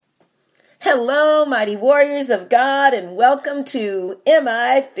Hello, mighty warriors of God, and welcome to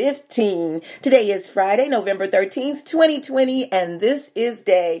MI15. Today is Friday, November 13th, 2020, and this is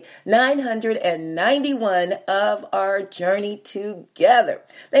day 991 of our journey together.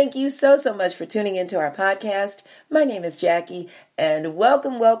 Thank you so much for tuning into our podcast. My name is Jackie, and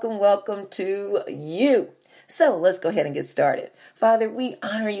welcome to you. So let's go ahead and get started. Father, we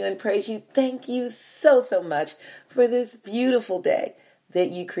honor you and praise you. Thank you so much for this beautiful day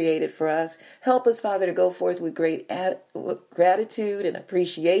that you created for us. Help us, Father, to go forth with great gratitude and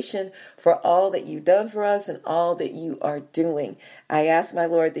appreciation for all that you've done for us and all that you are doing. I ask, my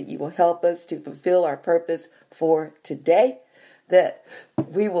Lord, that you will help us to fulfill our purpose for today, that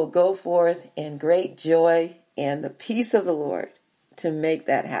we will go forth in great joy and the peace of the Lord to make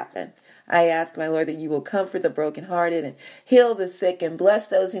that happen. I ask, my Lord, that you will comfort the brokenhearted and heal the sick and bless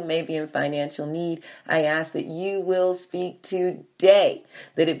those who may be in financial need. I ask that you will speak today,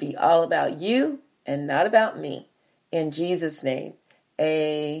 that it be all about you and not about me. In Jesus' name,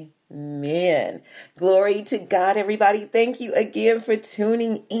 amen. Glory to God, everybody. Thank you again for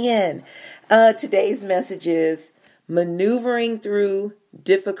tuning in. Today's message is maneuvering through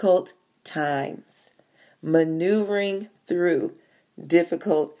difficult times. Maneuvering through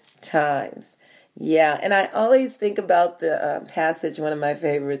difficult times. Yeah, and I always think about the passage, one of my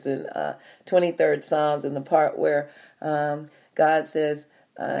favorites in 23rd Psalms, in the part where God says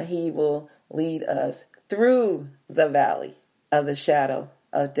he will lead us through the valley of the shadow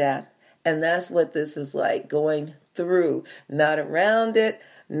of death. And that's what this is like, going through, not around it,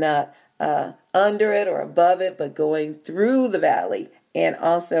 not under it or above it, but going through the valley and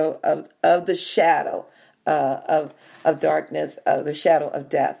also of the shadow of darkness, of the shadow of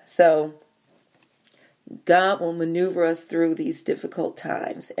death. So God will maneuver us through these difficult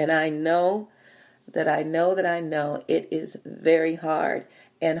times. And I know it is very hard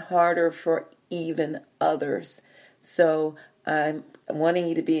and harder for even others. So I'm wanting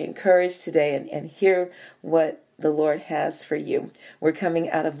you to be encouraged today and hear what the Lord has for you. We're coming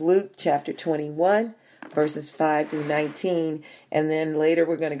out of Luke chapter 21. Verses 5 through 19, and then later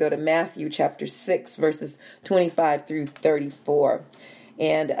we're going to go to Matthew chapter 6, verses 25 through 34.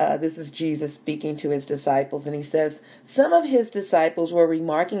 And this is Jesus speaking to his disciples, and he says, some of his disciples were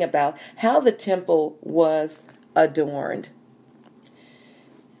remarking about how the temple was adorned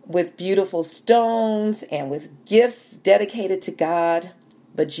with beautiful stones and with gifts dedicated to God.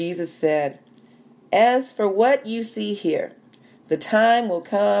 But Jesus said, as for what you see here, the time will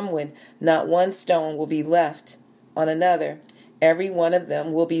come when not one stone will be left on another. Every one of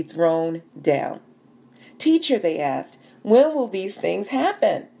them will be thrown down. Teacher, they asked, when will these things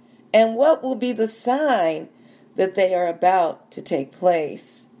happen? And what will be the sign that they are about to take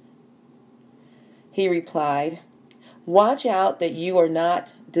place? He replied, watch out that you are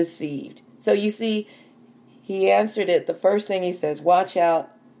not deceived. So you see, he answered it. The first thing he says, watch out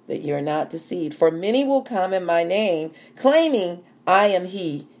that you're not deceived. For many will come in my name, claiming I am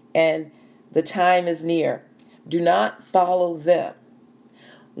he, and the time is near. Do not follow them.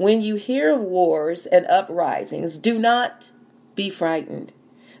 When you hear of wars and uprisings, do not be frightened.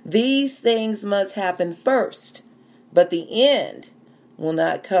 These things must happen first, but the end will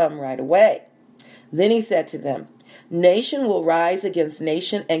not come right away. Then he said to them, nation will rise against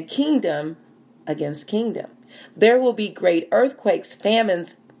nation and kingdom against kingdom. There will be great earthquakes,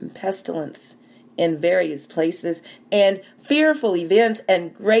 famines, pestilence in various places, and fearful events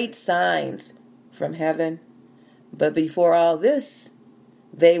and great signs from heaven. But before all this,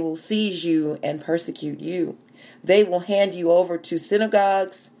 they will seize you and persecute you. They will hand you over to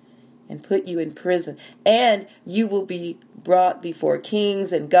synagogues and put you in prison, and you will be brought before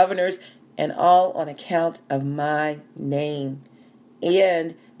kings and governors, and all on account of my name.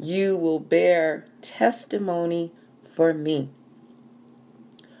 And you will bear testimony for me,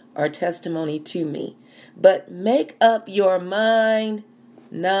 or testimony to me. But make up your mind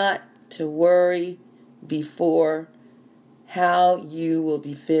not to worry before how you will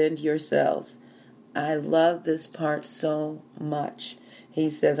defend yourselves. I love this part so much. He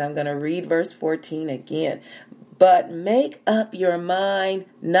says, I'm going to read verse 14 again. But make up your mind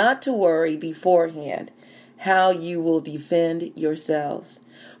not to worry beforehand how you will defend yourselves.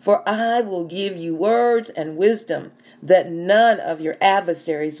 For I will give you words and wisdom that none of your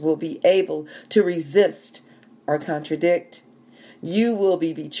adversaries will be able to resist or contradict. You will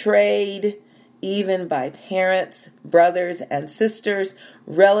be betrayed even by parents, brothers and sisters,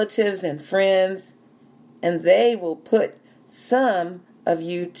 relatives and friends, and they will put some of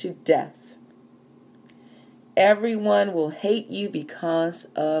you to death. Everyone will hate you because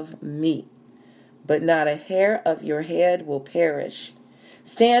of me, but not a hair of your head will perish.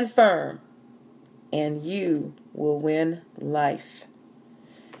 Stand firm and you will win life.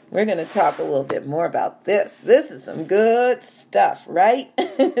 We're going to talk a little bit more about this. This is some good stuff, right?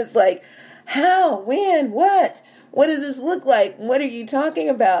 It's like, how, when, what? What does this look like? What are you talking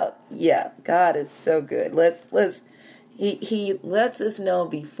about? Yeah, God is so good. He lets us know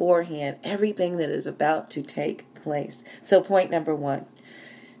beforehand everything that is about to take place. So point number 1,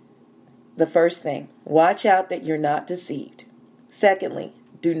 the first thing, watch out that you're not deceived. Secondly,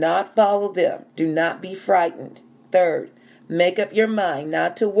 do not follow them. Do not be frightened. Third, make up your mind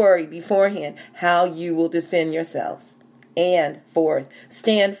not to worry beforehand how you will defend yourselves. And fourth,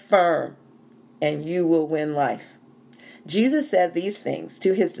 stand firm and you will win life. Jesus said these things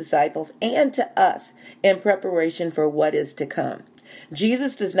to his disciples and to us in preparation for what is to come.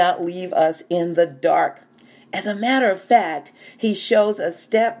 Jesus does not leave us in the dark. As a matter of fact, he shows us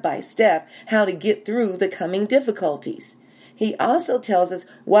step by step how to get through the coming difficulties. He also tells us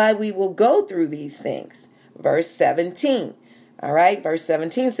why we will go through these things. Verse 17. All right, verse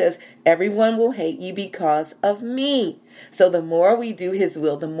 17 says, everyone will hate you because of me. So the more we do his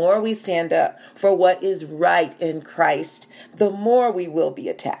will, the more we stand up for what is right in Christ, the more we will be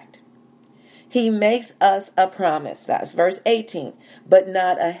attacked. He makes us a promise. That's verse 18. But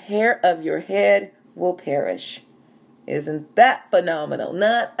not a hair of your head will perish. Isn't that phenomenal?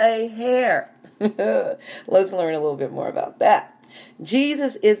 Not a hair. Let's learn a little bit more about that.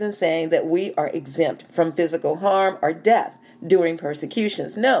 Jesus isn't saying that we are exempt from physical harm or death during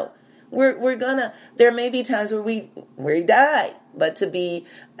persecutions. No, there may be times where we die, but to be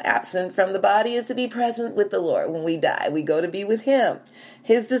absent from the body is to be present with the Lord. When we die, we go to be with him.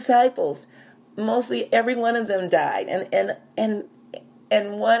 His disciples, mostly every one of them died. And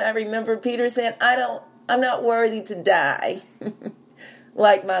one, I remember Peter saying, I'm not worthy to die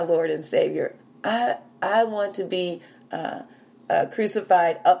like my Lord and Savior. I want to be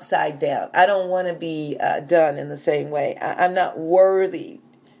crucified upside down. I don't want to be done in the same way. I'm not worthy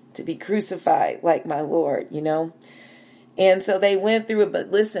to be crucified like my Lord, you know. And so they went through it,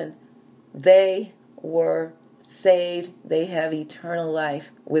 but listen, they were saved. They have eternal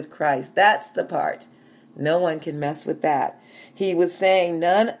life with Christ. That's the part. No one can mess with that. He was saying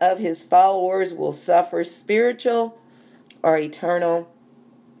none of his followers will suffer spiritual or eternal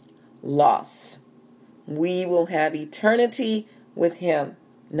loss. We will have eternity with him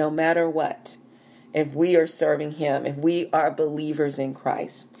no matter what. If we are serving him, if we are believers in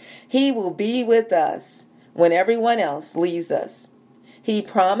Christ, he will be with us when everyone else leaves us. He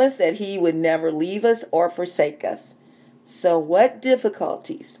promised that he would never leave us or forsake us. So what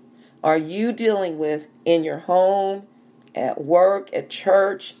difficulties are you dealing with in your home, at work, at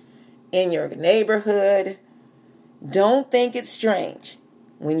church, in your neighborhood? Don't think it's strange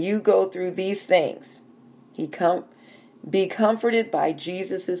when you go through these things. Be comforted by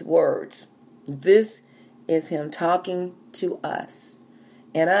Jesus' words. This is him talking to us.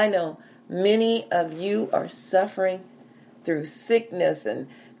 And I know many of you are suffering through sickness and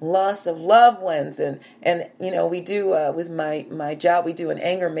loss of loved ones. And you know, we do, with my job, we do an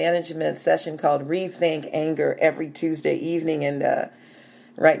anger management session called Rethink Anger every Tuesday evening. And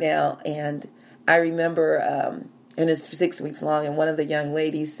right now, and I remember, and it's 6 weeks long, and one of the young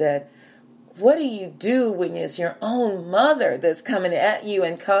ladies said, what do you do when it's your own mother that's coming at you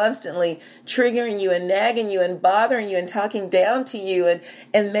and constantly triggering you and nagging you and bothering you and talking down to you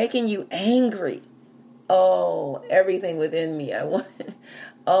and making you angry? Oh, everything within me.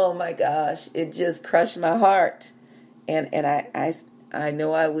 Oh my gosh, it just crushed my heart. And I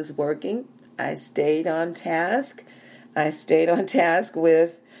know I was working. I stayed on task. I stayed on task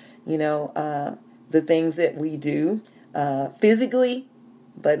with, the things that we do physically.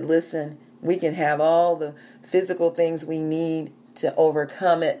 But listen, we can have all the physical things we need to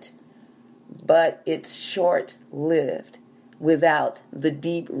overcome it, but it's short-lived without the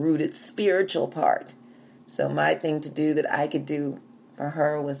deep-rooted spiritual part. So my thing to do that I could do for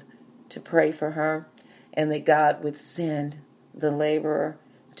her was to pray for her, and that God would send the laborer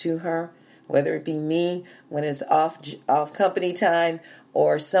to her, whether it be me when it's off company time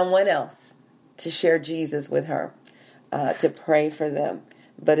or someone else, to share Jesus with her, to pray for them.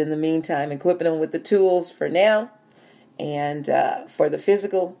 But in the meantime, equipping them with the tools for now and for the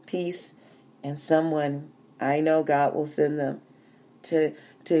physical piece. And someone, I know God will send them to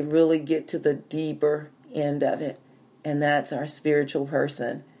really get to the deeper end of it. And that's our spiritual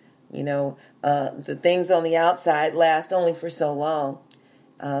person. The things on the outside last only for so long.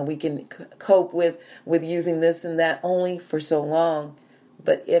 We can cope with using this and that only for so long.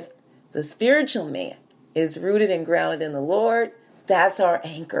 But if the spiritual man is rooted and grounded in the Lord, that's our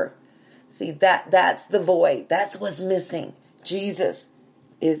anchor. See, that's the void. That's what's missing. Jesus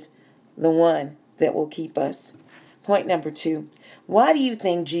is the one that will keep us. Point number 2. Why do you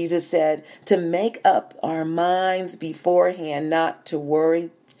think Jesus said to make up our minds beforehand not to worry?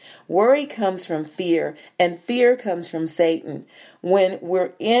 Worry comes from fear, and fear comes from Satan. When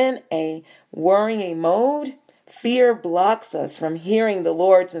we're in a worrying mode, fear blocks us from hearing the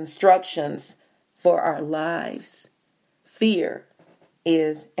Lord's instructions for our lives. Fear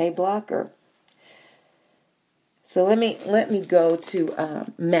is a blocker. So let me go to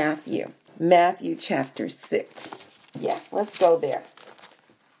Matthew chapter 6. Yeah, let's go there.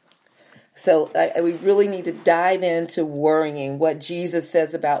 So we really need to dive into worrying, what Jesus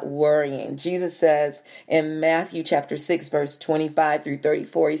says about worrying. Jesus says in Matthew chapter 6, verse 25 through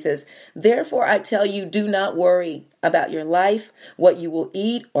 34, he says, "Therefore I tell you, do not worry about your life, what you will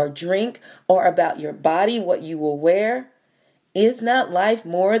eat or drink, or about your body, what you will wear. Is not life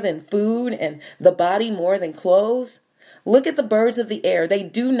more than food, and the body more than clothes? Look at the birds of the air. They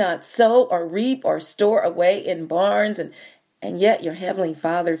do not sow or reap or store away in barns, and yet your heavenly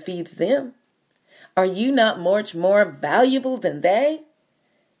Father feeds them. Are you not much more valuable than they?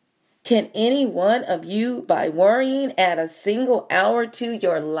 Can any one of you, by worrying, add a single hour to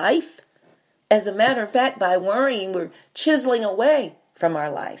your life? As a matter of fact, by worrying, we're chiseling away from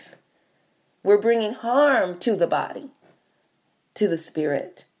our life. We're bringing harm to the body, to the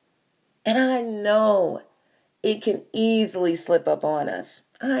spirit. And I know it can easily slip up on us.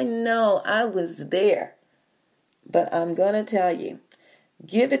 I know, I was there. But I'm going to tell you,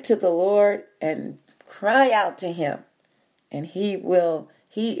 give it to the Lord and cry out to him. And he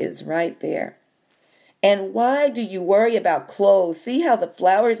is right there. And why do you worry about clothes? See how the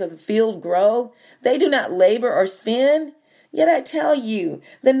flowers of the field grow? They do not labor or spin. Yet I tell you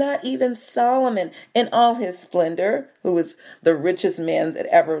that not even Solomon in all his splendor, who was the richest man that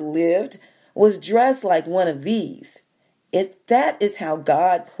ever lived, was dressed like one of these. If that is how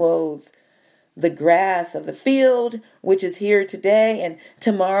God clothes the grass of the field, which is here today and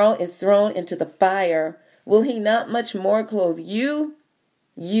tomorrow is thrown into the fire, will he not much more clothe you,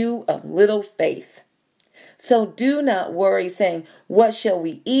 you of little faith? So do not worry, saying, what shall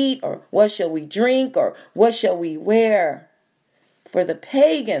we eat, or what shall we drink, or what shall we wear? For the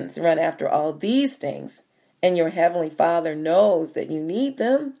pagans run after all these things, and your heavenly Father knows that you need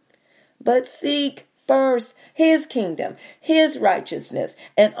them. But seek first his kingdom, his righteousness,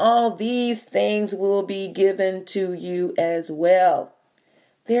 and all these things will be given to you as well.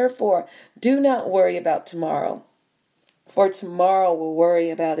 Therefore, do not worry about tomorrow, for tomorrow will worry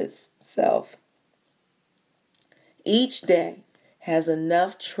about itself. Each day has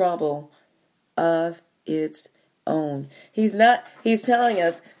enough trouble of its own. He's telling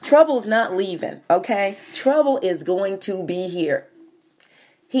us trouble's not leaving, okay? Trouble is going to be here.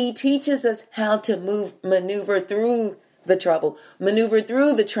 He teaches us how to maneuver through the trouble, maneuver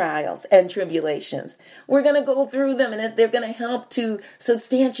through the trials and tribulations. We're going to go through them, and they're going to help to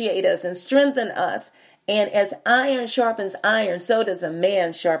substantiate us and strengthen us. And as iron sharpens iron, so does a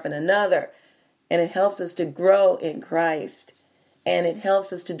man sharpen another. And it helps us to grow in Christ. And it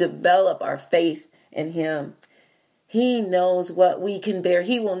helps us to develop our faith in him. He knows what we can bear.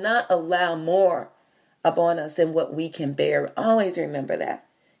 He will not allow more upon us than what we can bear. Always remember that.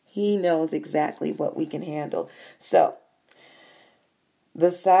 He knows exactly what we can handle. So,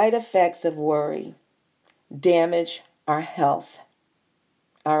 the side effects of worry damage our health.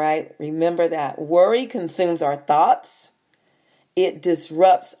 All right, remember that. Worry consumes our thoughts. It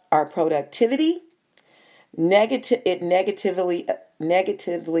disrupts our productivity. It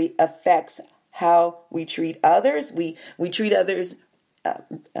negatively affects how we treat others. We treat others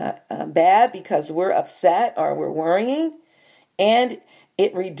bad because we're upset or we're worrying. And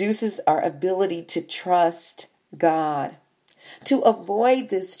it reduces our ability to trust God. To avoid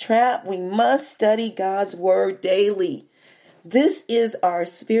this trap, we must study God's word daily. This is our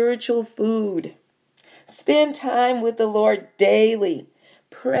spiritual food. Spend time with the Lord daily.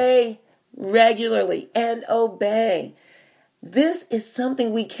 Pray regularly and obey. This is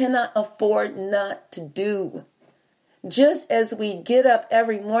something we cannot afford not to do. Just as we get up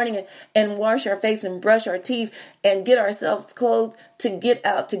every morning and wash our face and brush our teeth and get ourselves clothed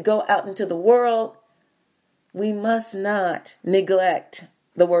to go out into the world, we must not neglect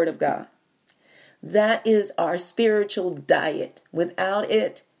the Word of God. That is our spiritual diet. Without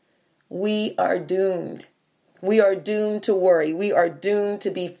it, we are doomed. We are doomed to worry. We are doomed to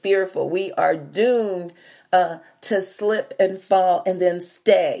be fearful. We are doomed to slip and fall and then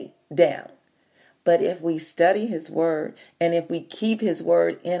stay down. But if we study his word and if we keep his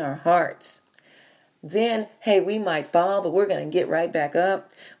word in our hearts, then, hey, we might fall, but we're going to get right back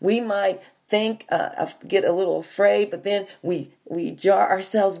up. We might get a little afraid, but then we jar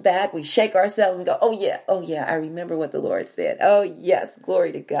ourselves back, we shake ourselves and go, oh yeah, I remember what the Lord said. Oh yes,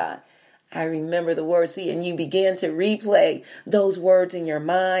 glory to God. I remember the words. See, and you begin to replay those words in your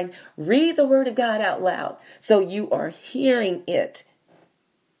mind. Read the word of God out loud. So you are hearing it.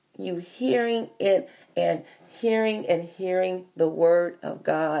 You hearing it and hearing the word of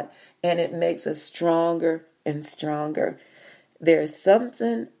God. And it makes us stronger and stronger. There's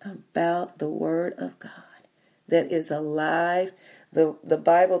something about the word of God that is alive. The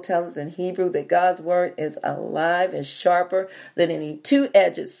Bible tells us in Hebrew that God's word is alive and sharper than any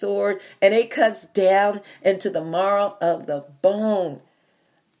two-edged sword, and it cuts down into the marrow of the bone.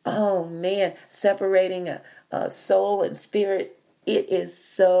 Oh man, separating a soul and spirit.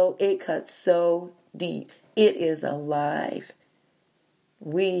 It cuts so deep. It is alive.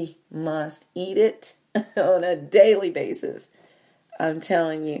 We must eat it on a daily basis. I'm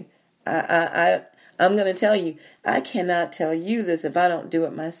telling you, I'm going to tell you, I cannot tell you this if I don't do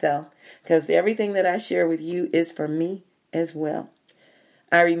it myself, because everything that I share with you is for me as well.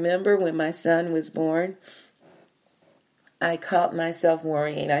 I remember when my son was born, I caught myself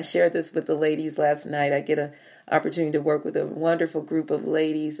worrying. I shared this with the ladies last night. I get an opportunity to work with a wonderful group of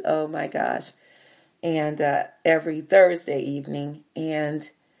ladies. Oh my gosh. And every Thursday evening. And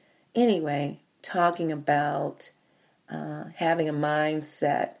anyway, talking about having a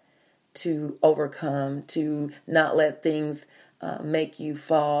mindset to overcome, to not let things make you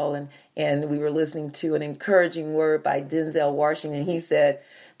fall. And we were listening to an encouraging word by Denzel Washington. He said,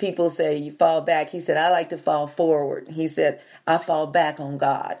 people say you fall back. He said, I like to fall forward. He said, I fall back on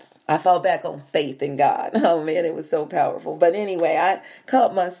God. I fall back on faith in God. Oh man, it was so powerful. But anyway, I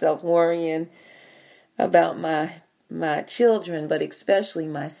caught myself worrying about my children, but especially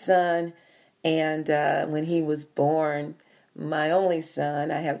my son. And when he was born, my only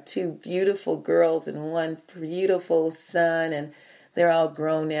son, I have two beautiful girls and one beautiful son, and they're all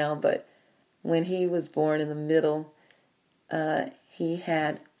grown now. But when he was born in the middle, he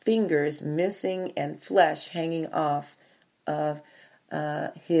had fingers missing and flesh hanging off of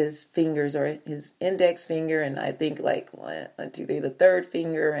his fingers, or his index finger, and I think like one, two, three, the third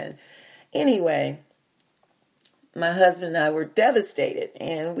finger. And anyway, my husband and I were devastated,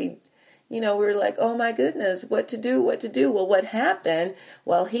 and we were like, oh my goodness, what to do? Well, what happened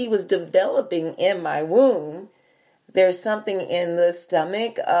while he was developing in my womb, there's something in the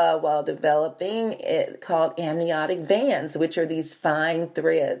stomach while developing called amniotic bands, which are these fine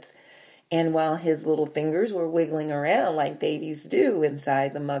threads. And while his little fingers were wiggling around like babies do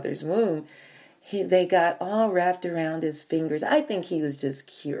inside the mother's womb, they got all wrapped around his fingers. I think he was just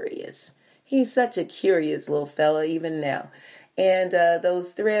curious. He's such a curious little fella even now. And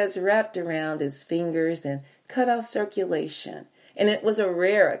those threads wrapped around his fingers and cut off circulation. And it was a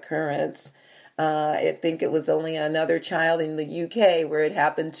rare occurrence. I think it was only another child in the UK where it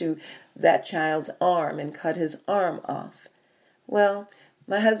happened to that child's arm and cut his arm off. Well,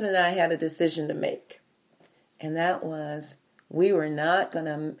 my husband and I had a decision to make. And that was, we were not going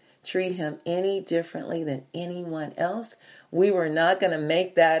to treat him any differently than anyone else. We were not going to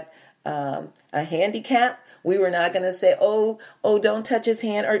make that a handicap. We were not going to say, oh, don't touch his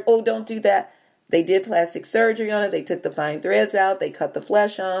hand, or, oh, don't do that. They did plastic surgery on it. They took the fine threads out. They cut the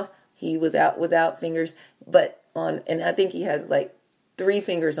flesh off. He was out without fingers, and I think he has like 3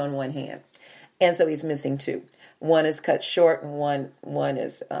 fingers on one hand. And so he's missing 2. One is cut short and one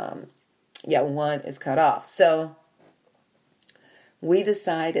is cut off. So we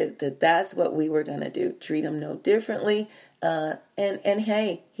decided that that's what we were going to do. Treat him no differently. And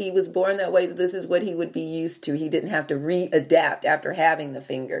hey, he was born that way. This is what he would be used to. He didn't have to readapt after having the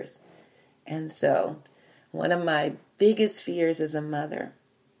fingers. And so one of my biggest fears as a mother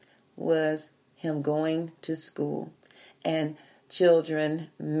was him going to school and children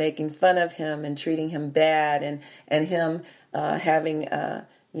making fun of him and treating him bad, and him having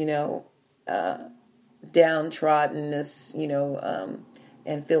downtroddenness,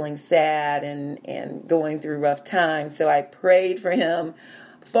 and feeling sad and going through rough times. So I prayed for him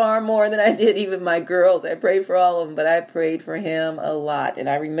far more than I did even my girls. I prayed for all of them, but I prayed for him a lot. And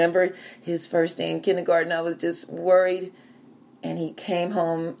I remember his first day in kindergarten, I was just worried. And he came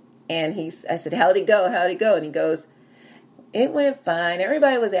home and I said, how'd it go? And he goes, it went fine.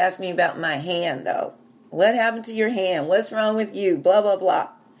 Everybody was asking me about my hand, though. What happened to your hand? What's wrong with you? Blah, blah,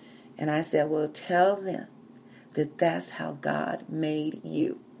 blah. And I said, well, tell them that that's how God made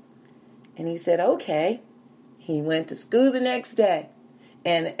you. And he said, okay. He went to school the next day.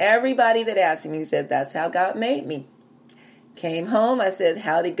 And everybody that asked him, he said, that's how God made me. Came home, I said,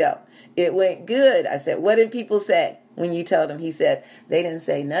 how'd it go? It went good. I said, what did people say? when you told them? He said, they didn't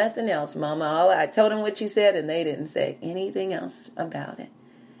say nothing else, Mama. I told them what you said, and they didn't say anything else about it.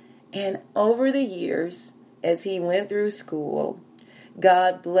 And over the years, as he went through school,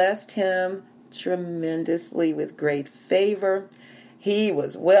 God blessed him tremendously with great favor. He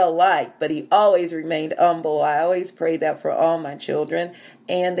was well liked, but he always remained humble. I always pray that for all my children.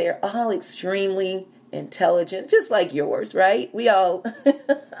 And they're all extremely intelligent, just like yours, right? We all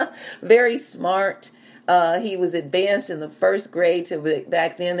very smart. He was advanced in the first grade.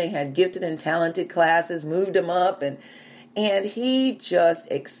 Back then they had gifted and talented classes, moved him up, and he just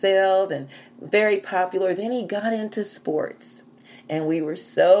excelled and very popular. Then he got into sports. And we were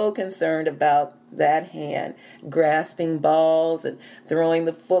so concerned about that hand, grasping balls and throwing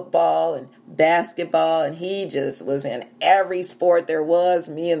the football and basketball. And he just was in every sport there was,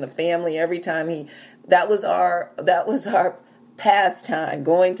 me and the family, every time that was our pastime,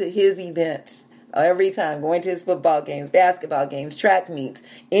 going to his events. Every time, going to his football games, basketball games, track meets,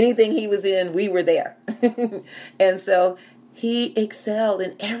 anything he was in, we were there. And so he excelled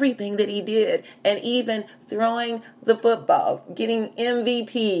in everything that he did, and even throwing the football, getting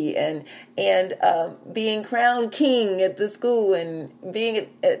MVP, and being crowned king at the school, and being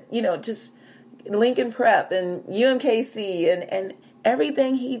at just Lincoln Prep and UMKC, and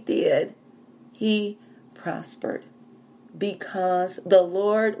everything he did, he prospered because the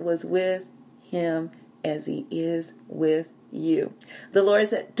Lord was with him as he is with you. The Lord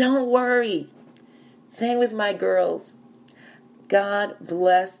said, don't worry. Same with my girls. God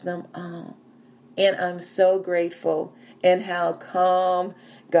bless them all. And I'm so grateful and how calm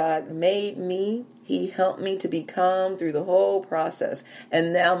God made me. He helped me to be calm through the whole process.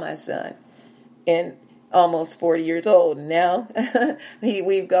 And now my son, and almost 40 years old. Now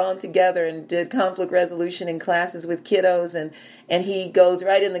we've gone together and did conflict resolution in classes with kiddos, and he goes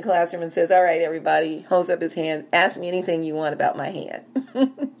right in the classroom and says, all right, everybody, holds up his hand, ask me anything you want about my hand.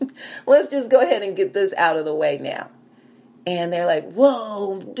 Let's just go ahead and get this out of the way now. And they're like,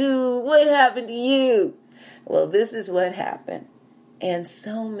 whoa, dude, what happened to you? Well, this is what happened. And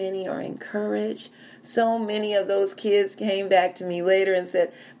so many are encouraged. So many of those kids came back to me later and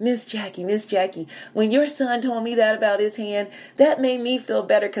said, Miss Jackie, when your son told me that about his hand, that made me feel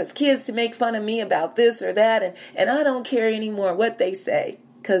better, because kids to make fun of me about this or that, and I don't care anymore what they say,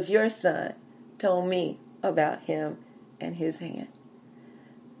 because your son told me about him and his hand.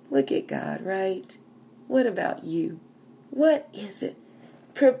 Look at God, right? What about you? What is it?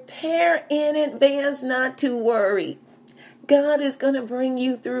 Prepare in advance not to worry. God is going to bring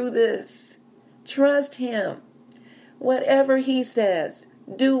you through this. Trust him. Whatever he says,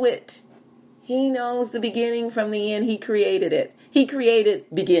 do it. He knows the beginning from the end. He created it. He created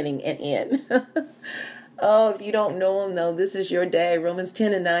beginning and end. Oh, if you don't know him, though, this is your day. Romans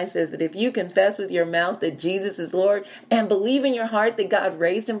 10:9 says that if you confess with your mouth that Jesus is Lord and believe in your heart that God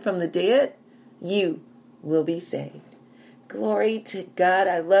raised him from the dead, you will be saved. Glory to God.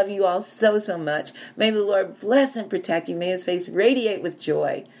 I love you all so, so much. May the Lord bless and protect you. May his face radiate with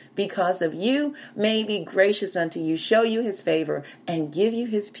joy because of you. May he be gracious unto you, show you his favor, and give you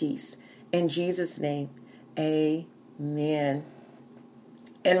his peace. In Jesus' name, amen.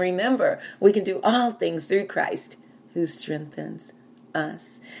 And remember, we can do all things through Christ who strengthens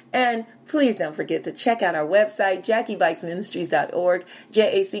us. And please don't forget to check out our website, JackieBikesMinistries.org,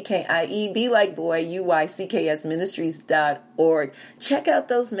 JACKIE, be like boy, UYCKS Ministries.org. Check out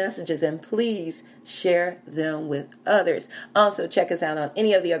those messages and please share them with others. Also, check us out on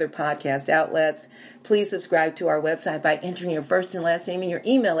any of the other podcast outlets. Please subscribe to our website by entering your first and last name and your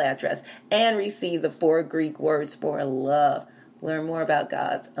email address and receive the 4 Greek words for love. Learn more about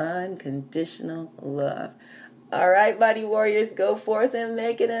God's unconditional love. All right, mighty warriors, go forth and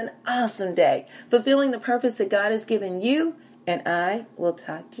make it an awesome day, fulfilling the purpose that God has given you, and I will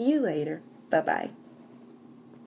talk to you later. Bye-bye.